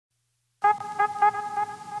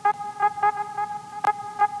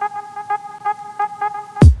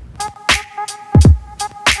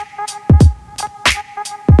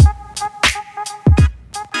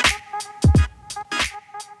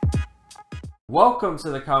Welcome to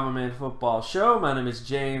the Common Man Football Show. My name is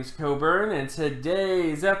James Coburn, and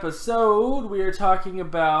today's episode we are talking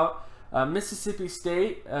about Mississippi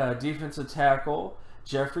State defensive tackle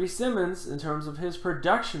Jeffrey Simmons in terms of his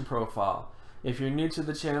production profile. If you're new to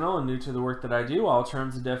the channel and new to the work that I do, all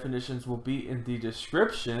terms and definitions will be in the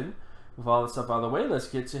description. With all this stuff out of the way, let's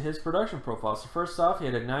get to his production profile. So first off, he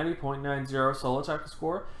had a 90.90 solo tackle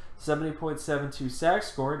score, 70.72 sack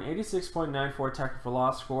score, and 86.94 tackle for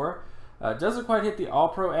loss score. Doesn't quite hit the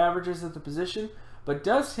all-pro averages at the position, but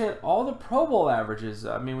does hit all the Pro Bowl averages.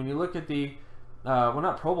 I mean, when you look at the, well,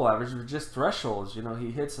 not Pro Bowl averages, but just thresholds, you know,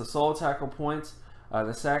 he hits the solo tackle points,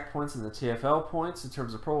 the sack points, and the TFL points in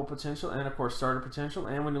terms of Pro Bowl potential, and of course starter potential.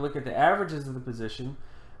 And when you look at the averages of the position,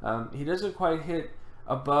 he doesn't quite hit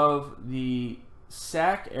above the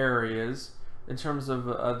sack areas in terms of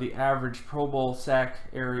the average Pro Bowl sack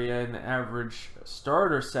area and the average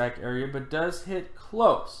starter sack area, but does hit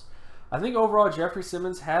close. I think overall Jeffrey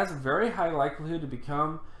Simmons has a very high likelihood to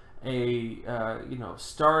become a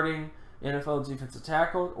starting NFL defensive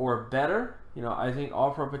tackle or better. You know, I think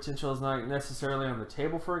all-pro potential is not necessarily on the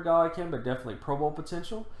table for a guy like him, but definitely Pro Bowl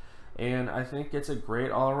potential. And I think it's a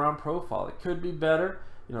great all-around profile. It could be better.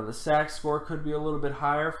 You know, the sack score could be a little bit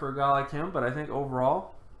higher for a guy like him, but I think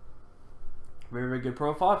overall, very, very good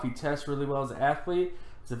profile. If he tests really well as an athlete,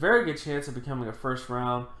 it's a very good chance of becoming a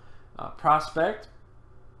first-round prospect.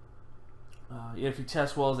 If he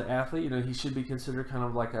tests well as an athlete, you know, he should be considered kind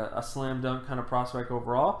of like a slam dunk kind of prospect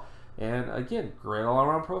overall. And again, great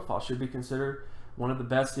all-around profile. Should be considered one of the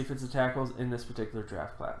best defensive tackles in this particular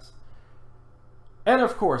draft class. And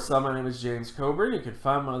of course, my name is James Coburn. You can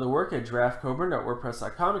find my other work at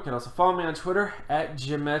draftcoburn.wordpress.com. You can also follow me on Twitter at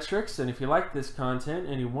Gymmetrics. And if you like this content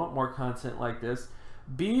and you want more content like this,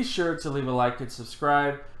 be sure to leave a like and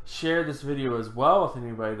subscribe. Share this video as well with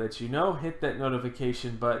anybody that you know. Hit that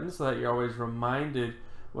notification button so that you're always reminded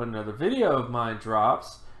when another video of mine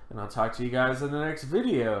drops. And I'll talk to you guys in the next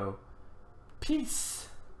video. Peace.